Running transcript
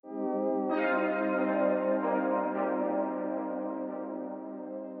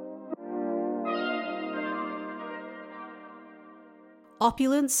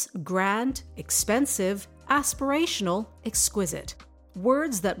Opulence, grand, expensive, aspirational, exquisite.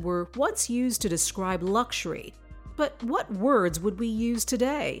 Words that were once used to describe luxury. But what words would we use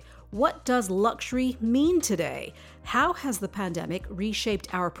today? What does luxury mean today? How has the pandemic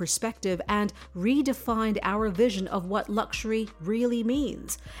reshaped our perspective and redefined our vision of what luxury really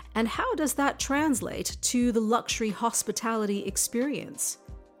means? And how does that translate to the luxury hospitality experience?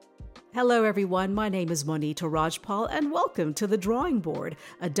 Hello everyone, my name is Monita Rajpal and welcome to The Drawing Board,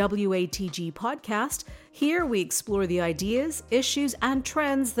 a WATG podcast. Here we explore the ideas, issues and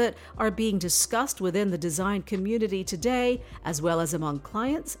trends that are being discussed within the design community today, as well as among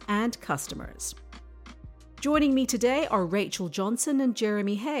clients and customers. Joining me today are Rachel Johnson and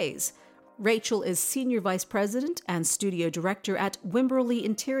Jeremy Hayes. Rachel is Senior Vice President and Studio Director at Wimberley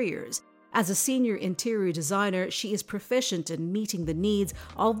Interiors. As a senior interior designer, she is proficient in meeting the needs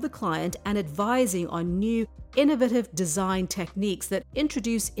of the client and advising on new, innovative design techniques that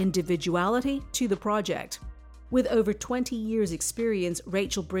introduce individuality to the project. With over 20 years' experience,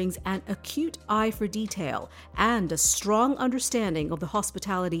 Rachel brings an acute eye for detail and a strong understanding of the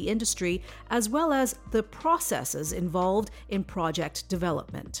hospitality industry, as well as the processes involved in project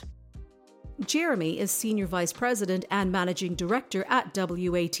development. Jeremy is Senior Vice President and Managing Director at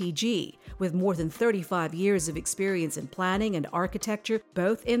WATG. With more than 35 years of experience in planning and architecture,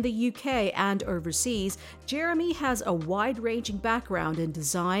 both in the UK and overseas, Jeremy has a wide-ranging background in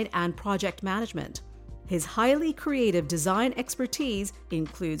design and project management. His highly creative design expertise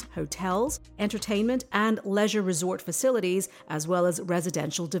includes hotels, entertainment, and leisure resort facilities, as well as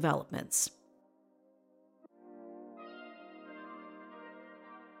residential developments.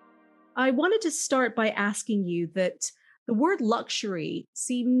 I wanted to start by asking you that the word luxury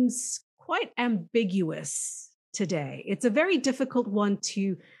seems quite ambiguous today. It's a very difficult one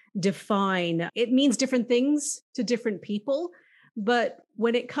to define. It means different things to different people, but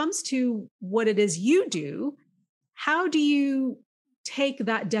when it comes to what it is you do, how do you take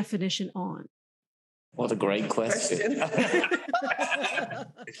that definition on? What a great question.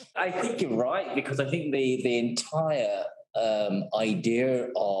 I think you're right, because I think the entire idea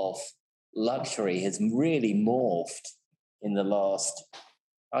of luxury has really morphed in the last,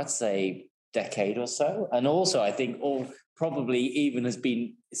 I'd say, decade or so. And also, I think probably even has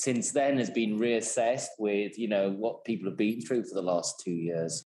been reassessed with, what people have been through for the last 2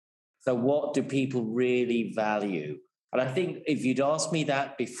 years. So what do people really value? And I think if you'd asked me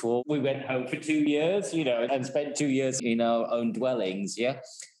that before we went home for 2 years, and spent 2 years in our own dwellings,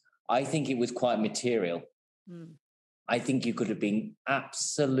 I think it was quite material. I think you could have been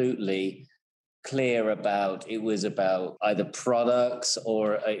absolutely clear about it was about either products,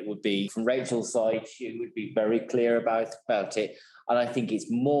 or it would be from Rachel's side, she would be very clear about it. And I think it's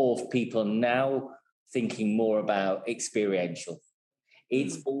more people now thinking more about experiential.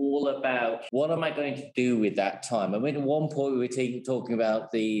 It's all about what am I going to do with that time? I mean, at one point we were talking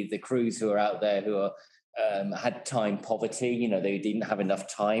about the crews who are out there who are had time poverty. They didn't have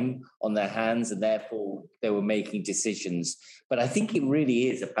enough time on their hands and therefore they were making decisions. But I think it really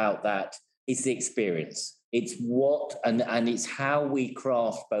is about that. It's the experience. It's what and it's how we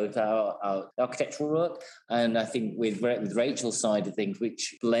craft both our architectural work, and I think with Rachel's side of things,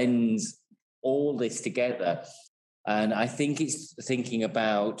 which blends all this together. And I think it's thinking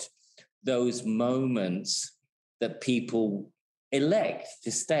about those moments that people elect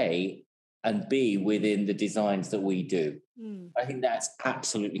to stay and be within the designs that we do. I think that's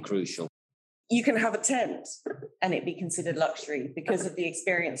absolutely crucial. You can have a tent and it be considered luxury because of the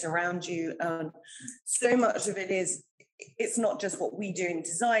experience around you. So much of it is, it's not just what we do in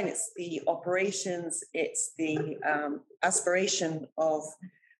design, it's the operations, it's the aspiration of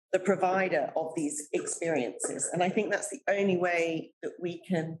the provider of these experiences. And I think that's the only way that we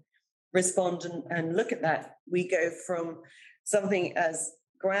can respond and look at that. We go from something as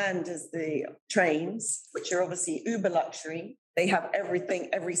grand as the trains, which are obviously uber luxury. They have everything,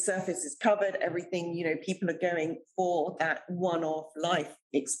 every surface is covered, everything, people are going for that one-off life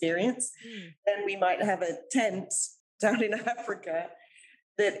experience. Then we might have a tent down in Africa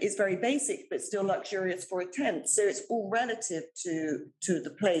that is very basic, but still luxurious for a tent. So it's all relative to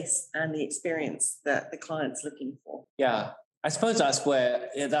the place and the experience that the client's looking for. Yeah. I suppose that's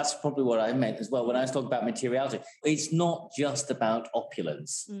probably what I meant as well when I was talking about materiality. It's not just about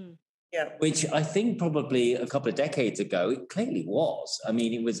opulence. Yeah. Which I think probably a couple of decades ago, it clearly was. I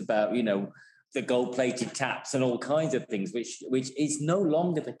mean, it was about, the gold-plated taps and all kinds of things, which is no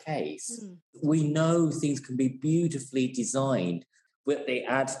longer the case. We know things can be beautifully designed, but they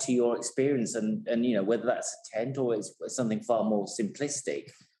add to your experience. And whether that's a tent or it's something far more simplistic,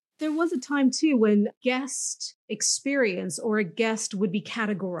 There was a time too when guest experience or a guest would be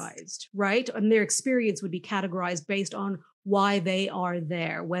categorized, right? And their experience would be categorized based on why they are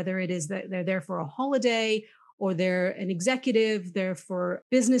there, whether it is that they're there for a holiday or they're an executive, they're for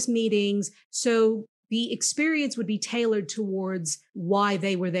business meetings. So the experience would be tailored towards why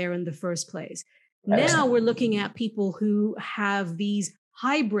they were there in the first place. Now we're looking at people who have these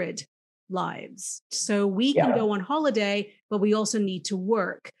hybrid lives. So we can go on holiday, but we also need to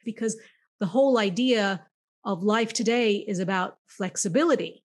work, because the whole idea of life today is about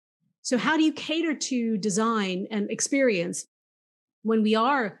flexibility. So how do you cater to design and experience when we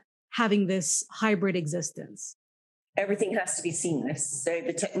are having this hybrid existence? Everything has to be seamless. So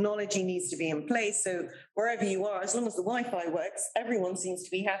the technology needs to be in place. So wherever you are, as long as the Wi-Fi works, everyone seems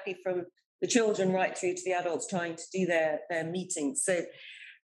to be happy, from the children right through to the adults trying to do their meetings. So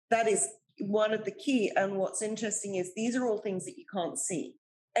that is one of the key. And what's interesting is these are all things that you can't see.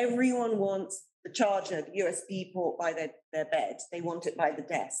 Everyone wants the charger, the USB port by their bed. They want it by the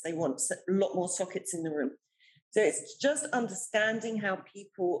desk. They want a lot more sockets in the room. So it's just understanding how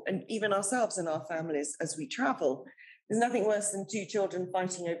people, and even ourselves and our families as we travel, there's nothing worse than two children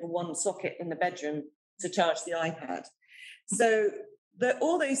fighting over one socket in the bedroom to charge the iPad. So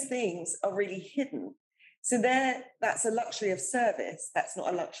all those things are really hidden. So that's a luxury of service. That's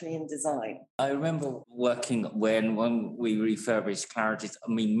not a luxury in design. I remember working when we refurbished Claridge's,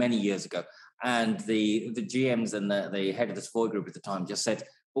 many years ago, and the GMs and the head of the Savoy Group at the time just said,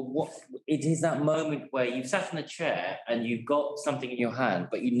 but what it is that moment where you've sat in a chair and you've got something in your hand,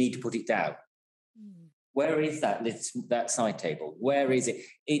 but you need to put it down. Where is that side table? Where is it?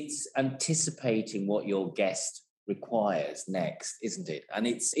 It's anticipating what your guest requires next, isn't it? And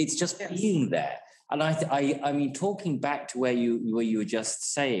it's just being there. And I mean, talking back to where you were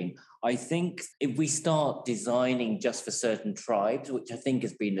just saying, I think if we start designing just for certain tribes, which I think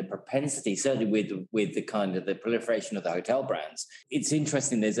has been the propensity, certainly with the kind of the proliferation of the hotel brands, it's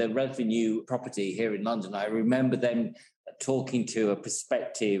interesting. There's a relatively new property here in London. I remember them talking to a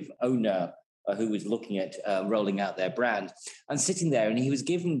prospective owner who was looking at rolling out their brand, and sitting there, and he was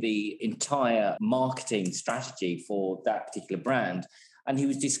given the entire marketing strategy for that particular brand. And he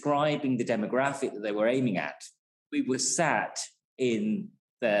was describing the demographic that they were aiming at. We were sat in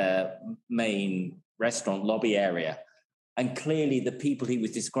the main restaurant lobby area, and clearly the people he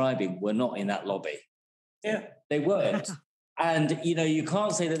was describing were not in that lobby. Yeah. They weren't. And, you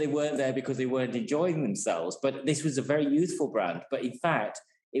can't say that they weren't there because they weren't enjoying themselves, but this was a very youthful brand. But in fact,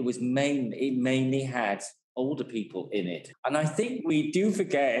 it mainly had older people in it. And I think we do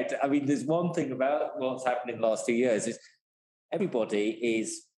forget, there's one thing about what's happened in the last 2 years is everybody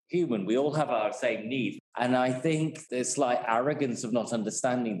is human. We all have our same needs. And I think there's slight arrogance of not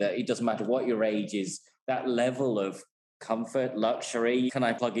understanding that it doesn't matter what your age is, that level of comfort, luxury, can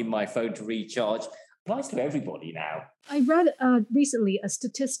I plug in my phone to recharge, applies to everybody now. I read recently a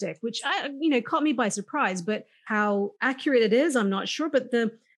statistic, which caught me by surprise, but how accurate it is, I'm not sure. But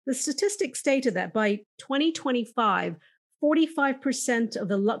the statistic stated that by 2025, 45% of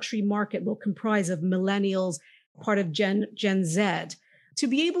the luxury market will comprise of millennials, part of Gen Z. To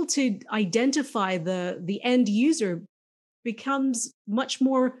be able to identify the end user becomes much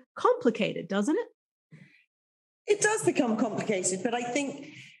more complicated, doesn't it? It does become complicated, but I think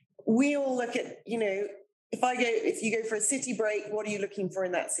we all look at, if you go for a city break, what are you looking for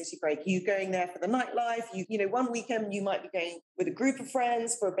in that city break? Are you going there for the nightlife? One weekend you might be going with a group of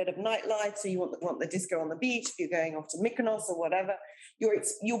friends for a bit of nightlife, so you want the disco on the beach. If you're going off to Mykonos or whatever,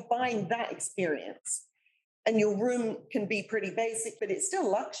 you're buying that experience. And your room can be pretty basic, but it's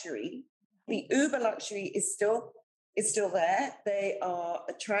still luxury. The uber luxury is still there. They are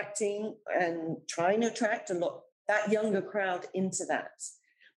attracting and trying to attract that younger crowd into that.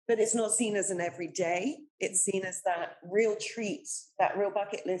 But it's not seen as an everyday. It's seen as that real treat, that real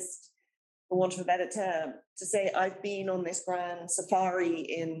bucket list, for want of a better term, to say, I've been on this grand safari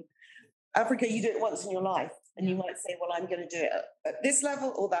in Africa. You do it once in your life. And you might say, well, I'm going to do it at this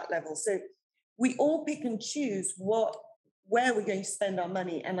level or that level. So we all pick and choose where we're going to spend our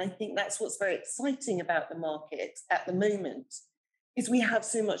money. And I think that's what's very exciting about the market at the moment, is we have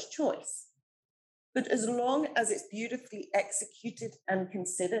so much choice. But as long as it's beautifully executed and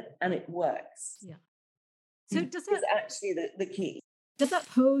considered and it works. Yeah. So does that is actually the key. Does that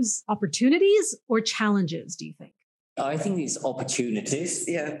pose opportunities or challenges, do you think? I think it's opportunities.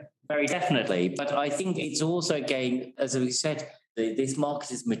 Yeah. Very definitely. But I think it's also, again, as we said, this market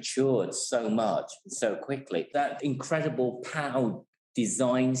has matured so much, so quickly. That incredible POW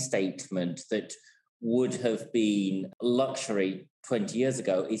design statement that would have been luxury 20 years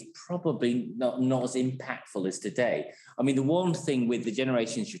ago is probably not as impactful as today. I mean, the one thing with the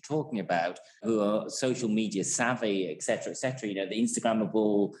generations you're talking about who are social media savvy, et cetera, the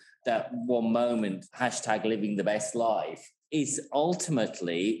Instagrammable, that one moment, hashtag living the best life, is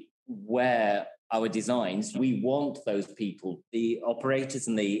ultimately where our designs, we want those people, the operators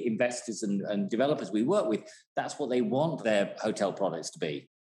and the investors and developers we work with, that's what they want their hotel products to be.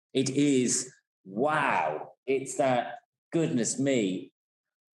 It is, wow, it's that, goodness me,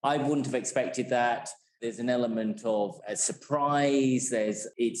 I wouldn't have expected that. There's an element of a surprise,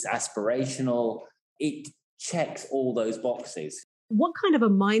 it's aspirational, it checks all those boxes. What kind of a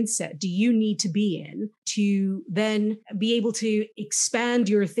mindset do you need to be in to then be able to expand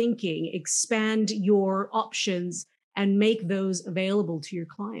your thinking, expand your options, and make those available to your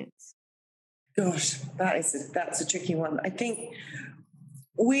clients? Gosh, that's a tricky one. I think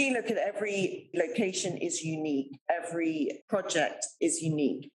we look at every location is unique. Every project is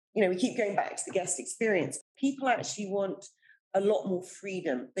unique. We keep going back to the guest experience. People actually want a lot more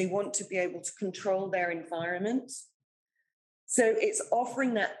freedom. They want to be able to control their environment. So it's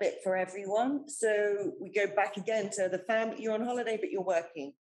offering that bit for everyone. So we go back again to the family. You're on holiday, but you're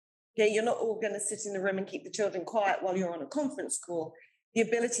working. Okay, you're not all going to sit in the room and keep the children quiet while you're on a conference call. The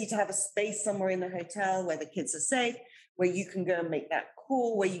ability to have a space somewhere in the hotel where the kids are safe, where you can go and make that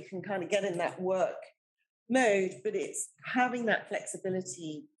call, where you can kind of get in that work mode. But it's having that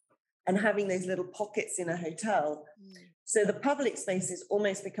flexibility and having those little pockets in a hotel. So the public spaces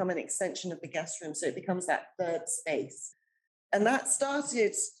almost become an extension of the guest room. So it becomes that third space. And that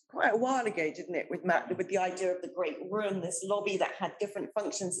started quite a while ago, didn't it, with the idea of the great room, this lobby that had different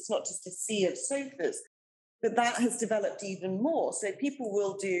functions. It's not just a sea of sofas, but that has developed even more. So people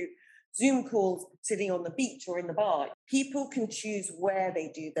will do Zoom calls sitting on the beach or in the bar. People can choose where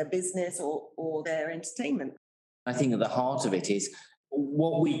they do their business or their entertainment. I think at the heart of it is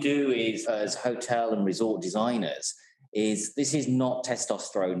what we do is, as hotel and resort designers, is this is not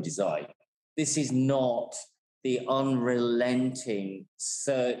testosterone design. This is not the unrelenting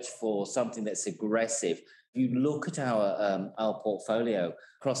search for something that's aggressive. If you look at our portfolio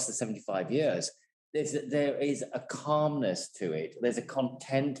across the 75 years, there is a calmness to it. There's a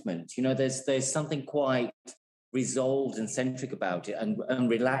contentment. There's something quite resolved and centric about it and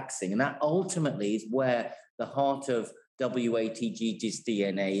relaxing. And that ultimately is where the heart of WATG's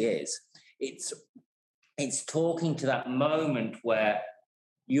DNA is. It's talking to that moment where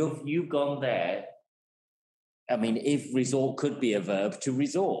you've gone there. I mean, if resort could be a verb, to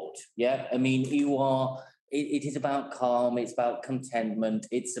resort. Yeah. I mean, it is about calm. It's about contentment.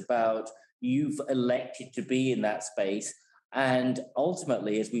 It's about you've elected to be in that space. And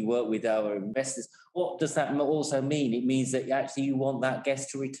ultimately, as we work with our investors, what does that also mean? It means that actually you want that guest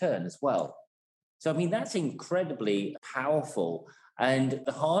to return as well. So, I mean, that's incredibly powerful. And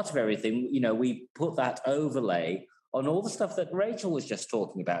the heart of everything, we put that overlay on all the stuff that Rachel was just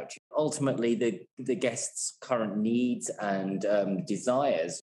talking about. Ultimately, the guests' current needs and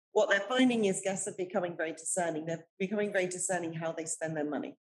desires. What they're finding is guests are becoming very discerning. They're becoming very discerning how they spend their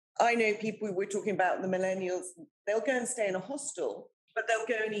money. I know people, we're talking about the millennials, they'll go and stay in a hostel, but they'll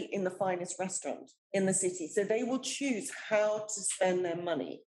go and eat in the finest restaurant in the city. So they will choose how to spend their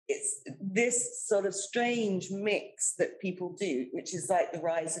money. It's this sort of strange mix that people do, which is like the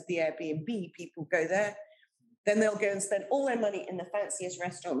rise of the Airbnb. People go there, then they'll go and spend all their money in the fanciest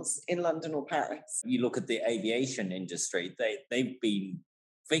restaurants in London or Paris. You look at the aviation industry, they've been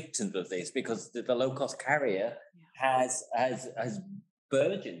victims of this because the low-cost carrier has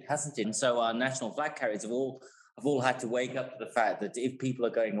burgeoned, hasn't it? And so our national flag carriers have all had to wake up to the fact that if people are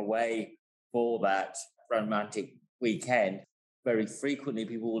going away for that romantic weekend, very frequently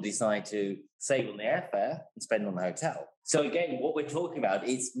people will decide to save on the airfare and spend on the hotel. So again, what we're talking about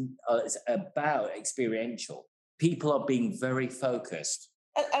is about experiential. People are being very focused.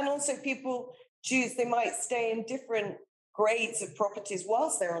 And also people choose, they might stay in different grades of properties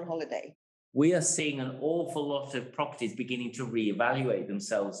whilst they're on holiday. We are seeing an awful lot of properties beginning to reevaluate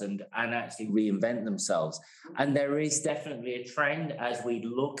themselves and actually reinvent themselves. And there is definitely a trend as we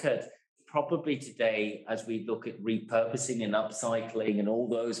look at probably today, as we look at repurposing and upcycling and all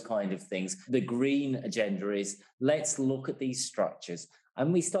those kind of things. The green agenda is let's look at these structures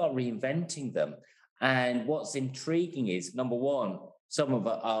and we start reinventing them. And what's intriguing is, number one, some of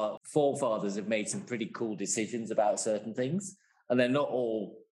our forefathers have made some pretty cool decisions about certain things, and they're not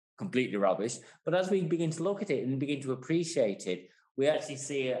all completely rubbish. But as we begin to look at it and begin to appreciate it, we actually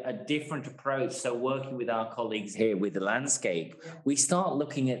see a different approach. So working with our colleagues here with the landscape, we start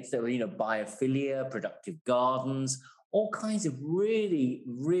looking at biophilia, productive gardens, all kinds of really,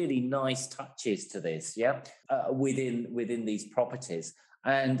 really nice touches to this, within these properties.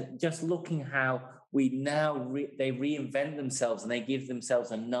 And just looking how we now they reinvent themselves and they give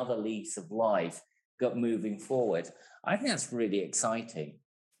themselves another lease of life moving forward. I think that's really exciting.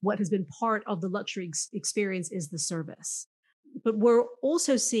 What has been part of the luxury experience is the service. But we're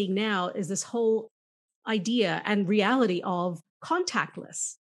also seeing now is this whole idea and reality of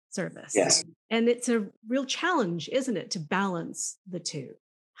contactless service. Yes. And it's a real challenge, isn't it, to balance the two?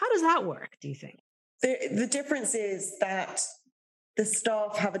 How does that work, do you think? The difference is that the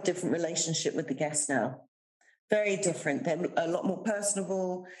staff have a different relationship with the guests now. Very different. They're a lot more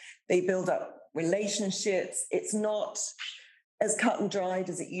personable. They build up relationships. It's not as cut and dried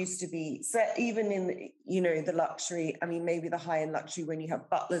as it used to be. So even in, the luxury, I mean, maybe the high-end luxury when you have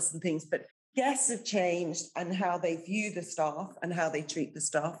butlers and things, but guests have changed and how they view the staff and how they treat the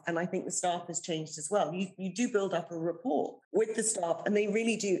staff. And I think the staff has changed as well. You do build up a rapport with the staff, and they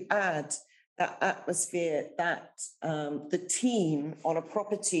really do add that atmosphere that the team on a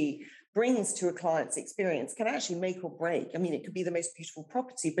property brings to a client's experience can actually make or break. I mean, it could be the most beautiful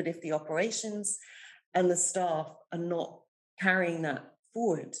property, but if the operations and the staff are not carrying that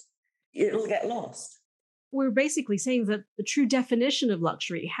forward, it'll get lost. We're basically saying that the true definition of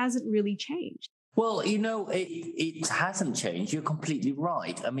luxury hasn't really changed. Well, it hasn't changed. You're completely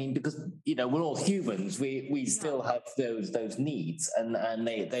right. I mean, because, we're all humans. We still have those needs, and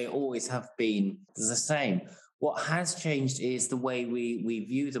they always have been the same. What has changed is the way we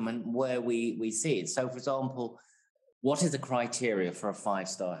view them and where we see it. So, for example, what is the criteria for a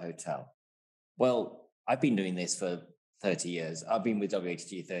 5-star hotel? Well, I've been doing this for 30 years. I've been with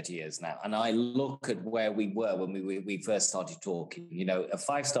WHG 30 years now. And I look at where we were when we first started talking. A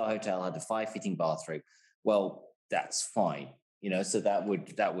 5-star hotel had a 5-fitting bathroom. Well, that's fine. So that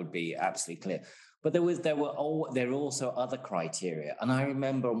would be absolutely clear. But there were also other criteria. And I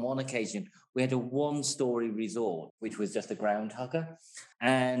remember on one occasion, we had a 1-story resort, which was just a ground hugger.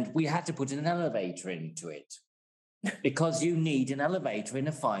 And we had to put an elevator into it because you need an elevator in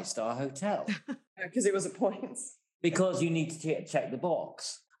a 5-star hotel. Because it was a point. Because you need to check the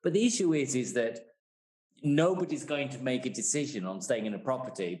box. But the issue is that nobody's going to make a decision on staying in a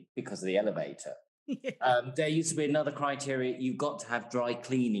property because of the elevator. Yeah. There used to be another criteria. You've got to have dry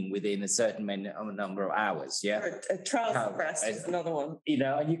cleaning within a certain number of hours. Yeah, a trouser press is another one.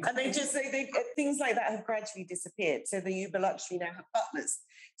 And they just say things like that have gradually disappeared. So the Uber luxury now have butlers.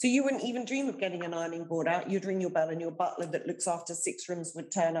 So you wouldn't even dream of getting an ironing board out. You'd ring your bell, and your butler that looks after 6 rooms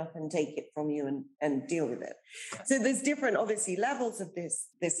would turn up and take it from you and deal with it. So there's different, obviously, levels of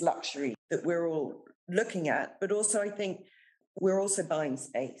this luxury that we're all looking at. But also, I think we're also buying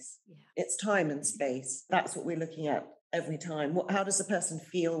space. Yeah. It's time and space. That's what we're looking at every time. How does a person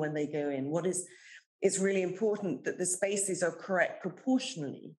feel when they go in? It's really important that the spaces are correct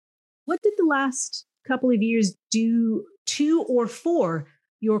proportionally. What did the last couple of years do to or for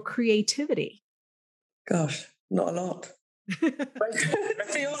your creativity? Gosh, not a lot. To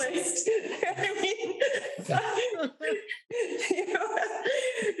be honest.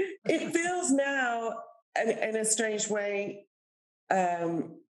 It feels now, in a strange way,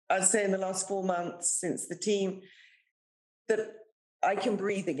 I'd say in the last 4 months since the team, that I can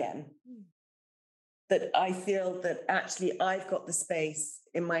breathe again. That I feel that actually I've got the space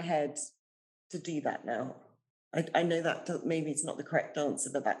in my head to do that now. I know that maybe it's not the correct answer,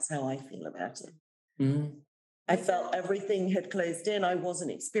 but that's how I feel about it. Mm-hmm. I felt everything had closed in. I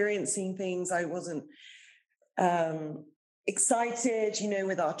wasn't experiencing things. I wasn't excited,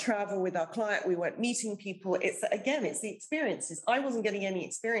 with our travel, with our client. We weren't meeting people. It's the experiences. I wasn't getting any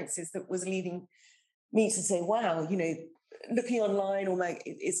experiences that was leading me to say, wow, looking online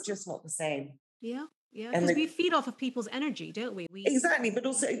it's just not the same. Yeah. Yeah, because we feed off of people's energy, don't we? Exactly, but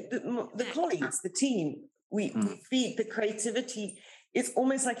also the colleagues, the team. We feed the creativity. It's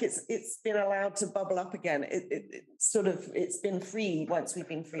almost like it's been allowed to bubble up again. It's been freed once we've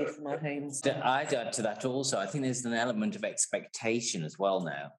been freed from our homes. I'd add to that also. I think there's an element of expectation as well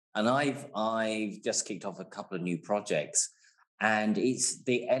now. And I've just kicked off a couple of new projects, and it's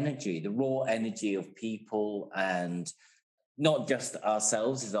the energy, the raw energy of people, and not just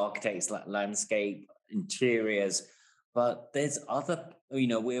ourselves as architects, like landscape, interiors, but there's other.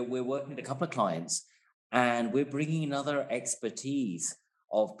 We're working with a couple of clients. And we're bringing in other expertise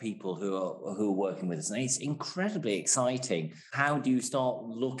of people who are working with us. And it's incredibly exciting. How do you start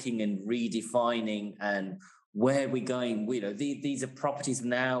looking and redefining and where we're going? These are properties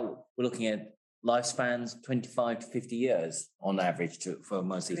now, we're looking at lifespans 25 to 50 years on average for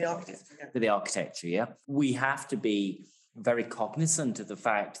most of these properties. For the architecture, yeah. We have to be very cognizant of the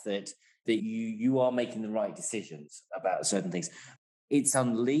fact that that you are making the right decisions about certain things. It's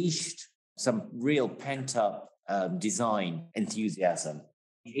unleashed some real pent-up design enthusiasm.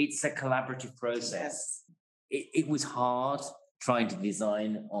 It's a collaborative process. It was hard trying to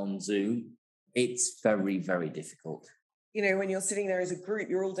design on Zoom. It's very, very difficult. You know, when you're sitting there as a group,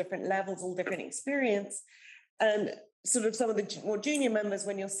 you're all different levels, all different experience. And sort of some of the more junior members,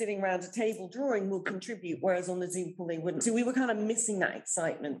 when you're sitting around a table drawing, will contribute, whereas on the Zoom call, they wouldn't. So we were kind of missing that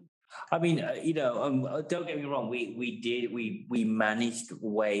excitement. I mean, don't get me wrong. We managed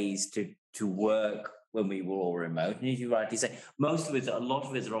ways to work when we were all remote. And as you rightly say, a lot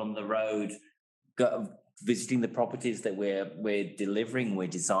of us are on the road, visiting the properties that we're delivering, we're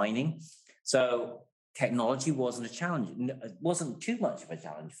designing. So technology wasn't a challenge. It wasn't too much of a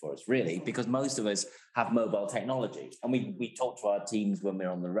challenge for us, really, because most of us have mobile technology, and we talk to our teams when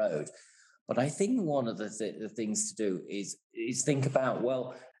we're on the road. But I think one of the things to do is think about,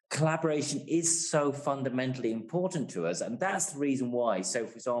 well, collaboration is so fundamentally important to us, and that's the reason why. So,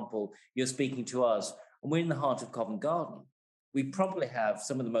 for example, you're speaking to us, and we're in the heart of Covent Garden. We probably have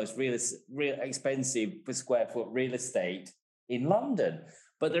some of the most real expensive per square foot real estate in London.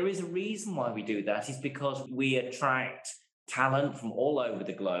 But there is a reason why we do that. Is because we attract talent from all over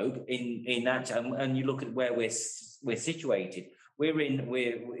the globe. In that, and you look at where we're situated.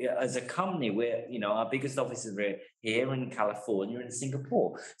 We're as a company, our biggest offices are here in California and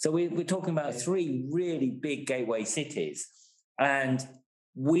Singapore. So we're talking about three really big gateway cities, and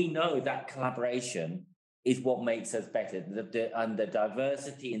we know that collaboration is what makes us better. The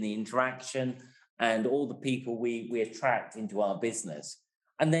diversity and the interaction and all the people we attract into our business.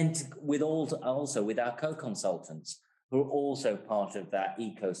 And then also with our co-consultants, who are also part of that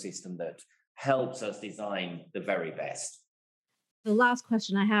ecosystem that helps us design the very best. The last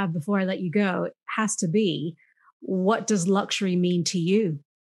question I have before I let you go has to be, what does luxury mean to you?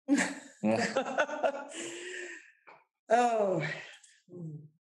 Oh,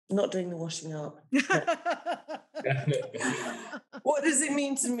 not doing the washing up. What does it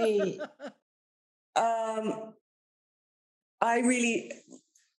mean to me?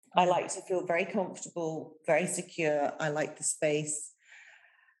 I like to feel very comfortable, very secure. I like the space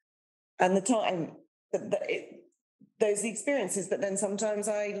and the time, those experiences. But then sometimes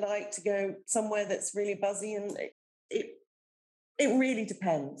I like to go somewhere that's really buzzy, and it really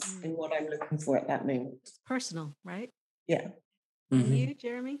depends on what I'm looking for at that moment. It's personal, right? Yeah. Mm-hmm. And you,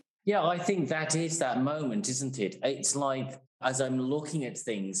 Jeremy? Yeah, I think that is that moment, isn't it? It's like, as I'm looking at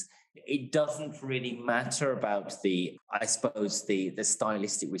things, it doesn't really matter about the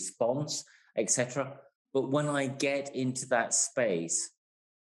stylistic response, etc. But when I get into that space,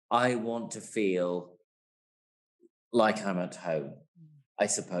 I want to feel like I'm at home, I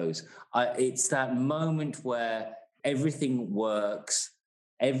suppose. It's that moment where everything works,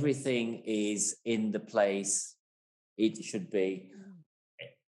 everything is in the place it should be.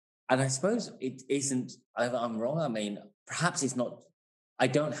 And I suppose it isn't, I'm wrong. I mean, perhaps it's not, I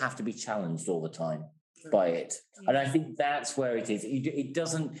don't have to be challenged all the time by it. Yeah. And I think that's where it is.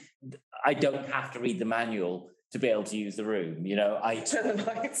 I don't have to read the manual to be able to use the room. Turn the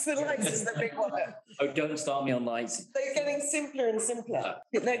lights. The lights is the big one. Oh, don't start me on lights. They're getting simpler and simpler.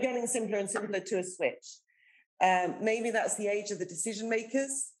 They're getting simpler and simpler to a switch. Maybe that's the age of the decision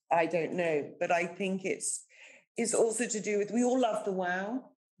makers. I don't know. But I think it's also to do with, we all love the wow.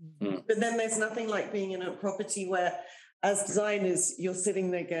 Mm. But then there's nothing like being in a property where, as designers, you're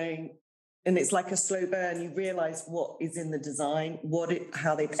sitting there going, and it's like a slow burn. You realize what is in the design,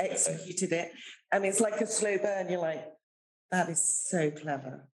 how they've executed it. And it's like a slow burn. You're like, that is so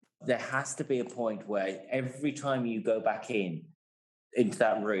clever. There has to be a point where every time you go back into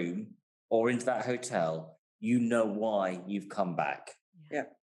that room or into that hotel, you know why you've come back. Yeah.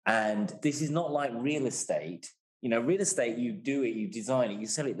 And this is not like real estate. Real estate, you do it, you design it, you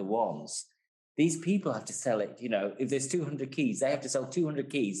sell it the once. These people have to sell it, if there's 200 keys, they have to sell 200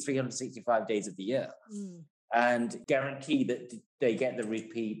 keys 365 days of the year and guarantee that they get the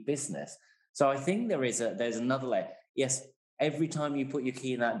repeat business. So I think there's another layer. Yes, every time you put your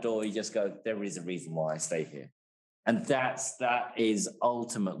key in that door, you just go, there is a reason why I stay here. And that is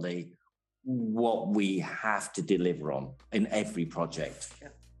ultimately what we have to deliver on in every project. Yeah.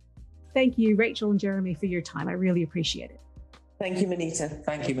 Thank you, Rachel and Jeremy, for your time. I really appreciate it. Thank you, Manita.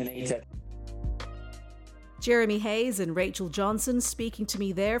 Thank you, Manita. Jeremy Hayes and Rachel Johnson speaking to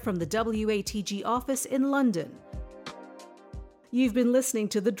me there from the WATG office in London. You've been listening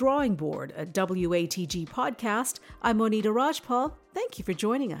to The Drawing Board, a WATG podcast. I'm Monita Rajpal. Thank you for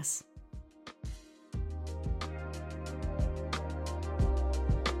joining us.